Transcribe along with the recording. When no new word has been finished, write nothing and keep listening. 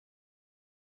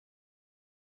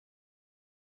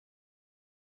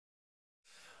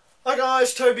Hi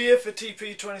guys, Toby here for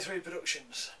TP23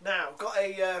 Productions. Now, got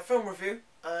a film review,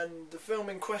 and the film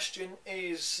in question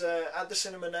is at the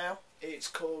cinema now. It's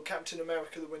called Captain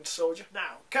America the Winter Soldier.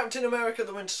 Now, Captain America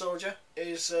the Winter Soldier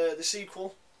is the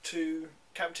sequel to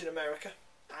Captain America,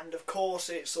 and of course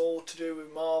it's all to do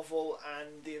with Marvel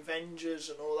and the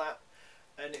Avengers and all that.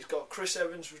 And it's got Chris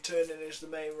Evans returning as the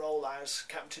main role as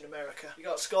Captain America. You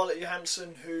got Scarlett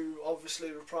Johansson, who obviously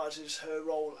reprises her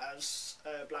role as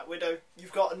Black Widow.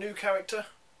 You've got a new character,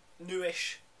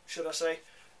 newish should I say,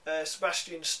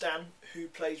 Sebastian Stan, who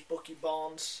plays Bucky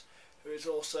Barnes, who is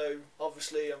also,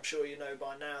 obviously, I'm sure you know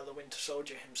by now, the Winter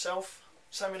Soldier himself.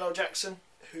 Samuel L. Jackson,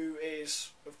 who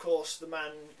is of course the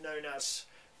man known as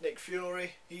Nick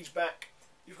Fury, he's back.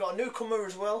 You've got a newcomer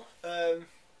as well.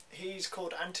 He's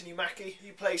called Anthony Mackie.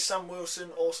 He plays Sam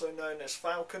Wilson, also known as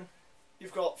Falcon.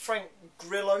 You've got Frank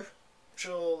Grillo, I'm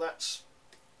sure that's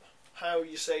how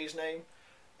you say his name.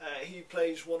 He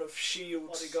plays one of S.H.I.E.L.D.'s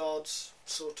bodyguards,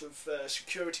 sort of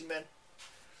security men.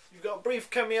 You've got a brief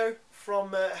cameo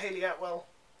from Hayley Atwell,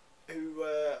 who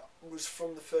was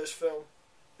from the first film,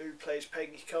 who plays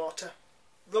Peggy Carter.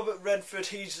 Robert Redford,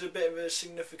 he's a bit of a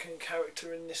significant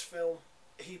character in this film.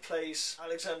 He plays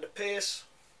Alexander Pierce.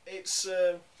 It's,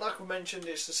 like I mentioned,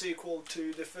 it's the sequel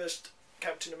to the first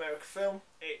Captain America film.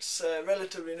 It's a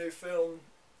relatively new film.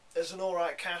 There's an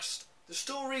alright cast. The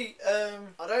story,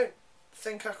 I don't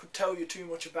think I could tell you too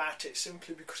much about it,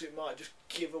 simply because it might just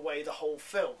give away the whole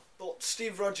film. But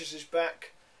Steve Rogers is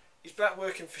back. He's back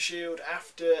working for S.H.I.E.L.D.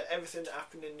 after everything that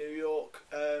happened in New York,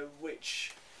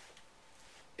 which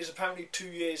is apparently 2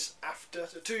 years after.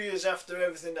 So 2 years after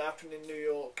everything that happened in New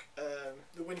York,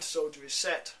 the Winter Soldier is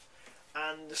set.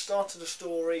 And the start of the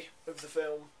story of the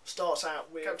film starts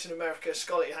out with Captain America,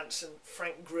 Scarlett Johansson,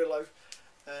 Frank Grillo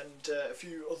and a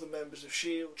few other members of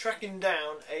S.H.I.E.L.D. tracking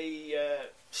down a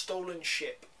stolen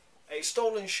ship. A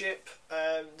stolen ship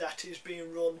that is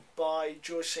being run by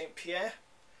George St. Pierre,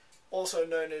 also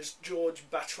known as George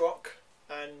Batroc.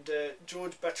 And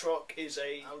George Batroc is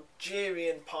a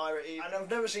Algerian pirate. And I've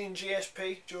never seen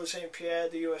GSP, George St. Pierre,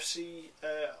 the UFC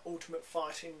Ultimate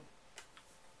Fighting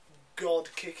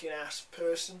God-kicking ass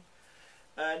person.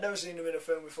 Never seen him in a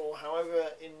film before. However,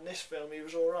 in this film he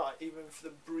was alright, even for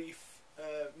the brief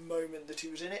moment that he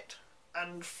was in it.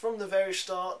 And from the very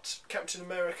start, Captain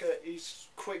America is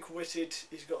quick-witted.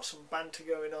 He's got some banter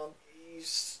going on.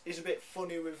 He's a bit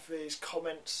funny with his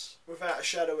comments. Without a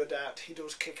shadow of a doubt, he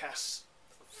does kick ass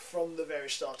from the very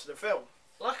start of the film.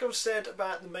 Like I've said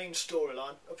about the main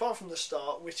storyline, apart from the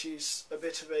start, which is a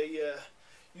bit of a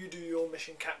you do your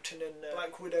mission, Captain, and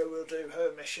Black Widow will do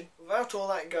her mission. Without all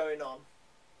that going on,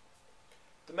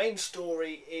 the main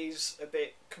story is a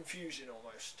bit confusing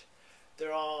almost.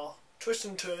 There are twists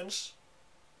and turns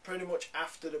pretty much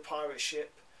after the pirate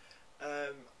ship,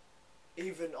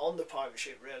 even on the pirate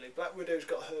ship really. Black Widow's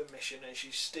got her mission and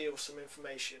she steals some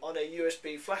information on a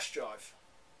USB flash drive.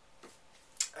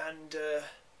 And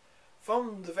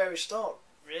from the very start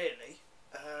really,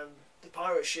 the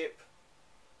pirate ship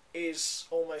is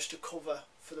almost a cover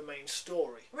for the main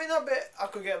story. I mean, that bit I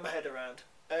could get my head around,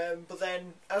 but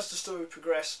then as the story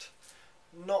progressed,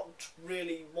 not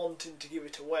really wanting to give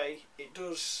it away, it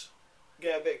does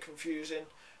get a bit confusing.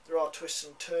 There are twists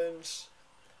and turns.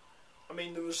 I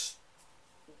mean, there was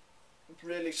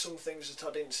really some things that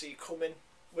I didn't see coming,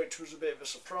 which was a bit of a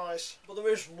surprise. But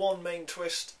there is one main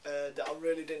twist that I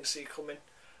really didn't see coming.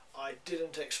 I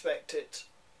didn't expect it.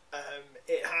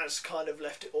 It has kind of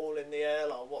left it all in the air,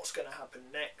 like what's going to happen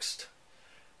next.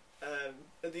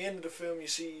 At the end of the film you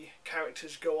see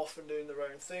characters go off and doing their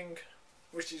own thing,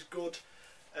 which is good,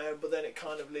 but then it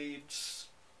kind of leads,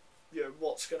 you know,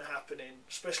 what's going to happen in,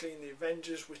 especially in the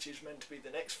Avengers, which is meant to be the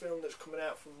next film that's coming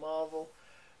out from Marvel.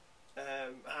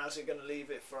 How's it going to leave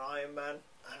it for Iron Man?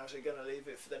 How's it going to leave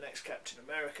it for the next Captain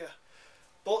America?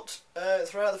 But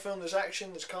throughout the film there's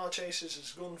action, there's car chases,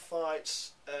 there's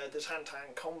gunfights, there's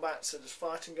hand-to-hand combat, so there's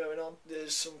fighting going on.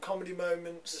 There's some comedy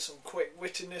moments, there's some quick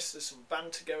wittiness, there's some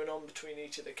banter going on between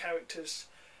each of the characters.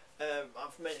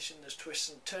 I've mentioned there's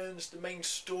twists and turns. The main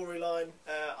storyline,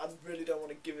 I really don't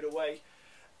want to give it away.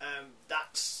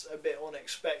 That's a bit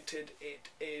unexpected. It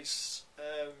is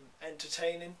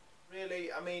entertaining.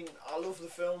 Really, I mean, I love the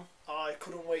film. I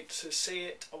couldn't wait to see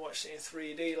it. I watched it in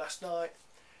 3D last night.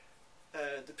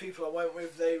 The people I went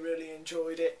with, they really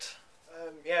enjoyed it.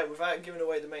 Yeah, without giving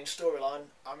away the main storyline,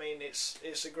 I mean,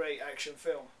 it's a great action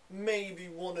film. Maybe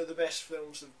one of the best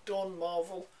films they've done,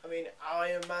 Marvel. I mean,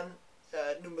 Iron Man,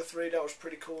 number 3, that was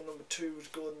pretty cool. Number 2 was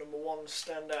good. Number 1,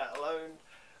 Stand Out Alone.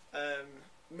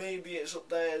 Maybe it's up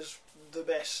there as the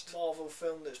best Marvel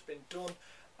film that's been done.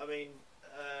 I mean,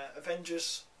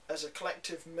 Avengers as a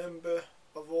collective member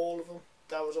of all of them.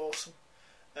 That was awesome.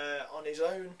 On his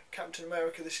own, Captain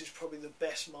America, this is probably the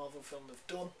best Marvel film they've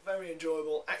done. Very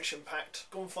enjoyable, action-packed,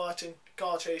 gunfighting,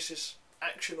 car chases,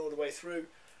 action all the way through.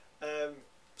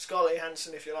 Scarlett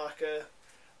Johansson, if you like her,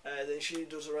 then she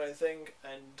does her own thing,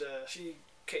 and she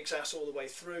kicks ass all the way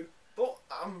through. But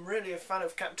I'm really a fan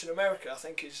of Captain America. I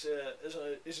think he's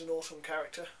an awesome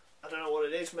character. I don't know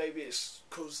what it is. Maybe it's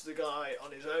because the guy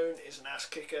on his own is an ass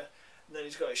kicker, and then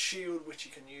he's got a shield which he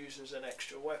can use as an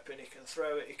extra weapon. He can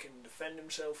throw it, he can defend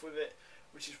himself with it,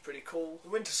 which is pretty cool. The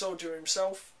Winter Soldier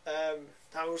himself, it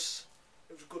was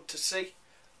good to see.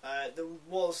 There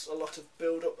was a lot of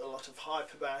build-up, a lot of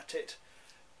hype about it.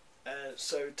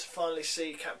 So to finally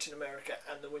see Captain America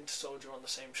and the Winter Soldier on the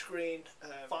same screen,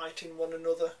 fighting one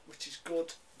another, which is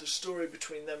good. The story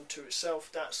between them two itself,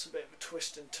 that's a bit of a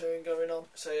twist and turn going on,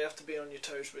 so you have to be on your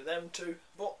toes with them two.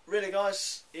 But really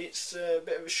guys, it's a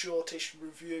bit of a shortish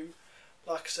review.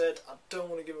 Like I said, I don't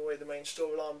want to give away the main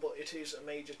storyline, but it is a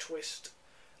major twist,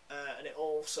 and it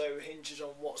also hinges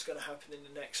on what's going to happen in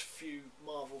the next few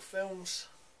Marvel films.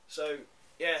 So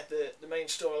yeah, the main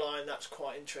storyline, that's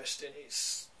quite interesting.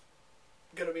 It's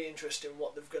going to be interesting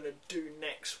what they're going to do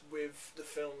next with the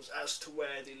films as to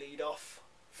where they lead off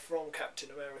from Captain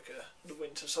America the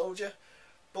Winter Soldier.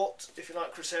 But if you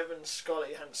like Chris Evans,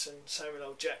 Scarlett Johansson, Samuel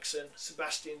L. Jackson,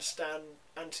 Sebastian Stan,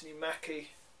 Anthony Mackie,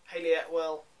 Hayley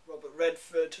Atwell, Robert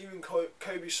Redford, even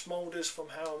Kobe Smulders from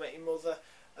How I Met Your Mother,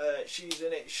 she's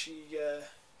in it. She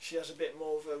has a bit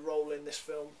more of a role in this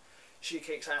film. She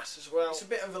kicks ass as well. It's a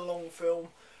bit of a long film.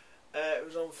 It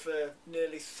was on for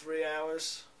nearly 3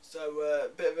 hours, so a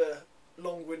bit of a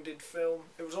long-winded film.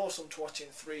 It was awesome to watch in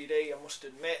 3D, I must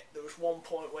admit. There was one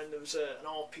point when there was an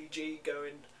RPG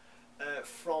going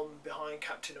from behind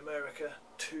Captain America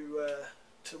to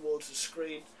towards the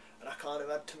screen, and I kind of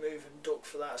had to move and duck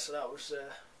for that, so that was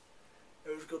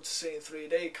it was good to see in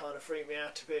 3D. It kind of freaked me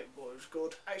out a bit, but it was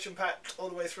good. Action-packed all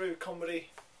the way through, comedy,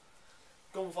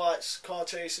 gunfights, car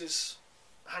chases,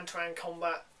 hand-to-hand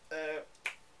combat.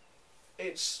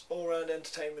 It's all-round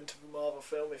entertainment of a Marvel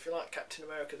film. If you like Captain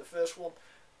America, the first one,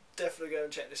 definitely go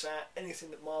and check this out. Anything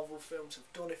that Marvel films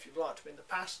have done, if you've liked them in the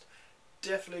past,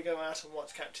 definitely go out and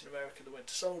watch Captain America the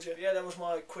Winter Soldier. Yeah, that was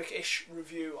my quick-ish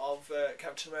review of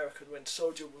Captain America the Winter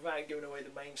Soldier without giving away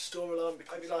the main storyline.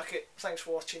 If you like it, thanks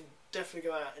for watching. Definitely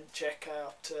go out and check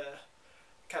out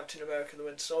Captain America the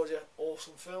Winter Soldier.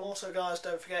 Awesome film. Also guys,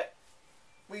 don't forget,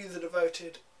 We The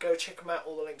Devoted, go check them out,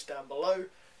 all the links down below.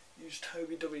 Use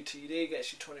TobyWTD,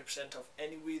 gets you 20% off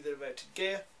any We The Devoted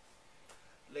gear.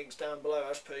 Links down below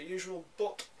as per usual.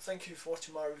 But thank you for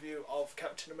watching my review of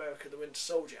Captain America the Winter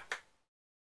Soldier.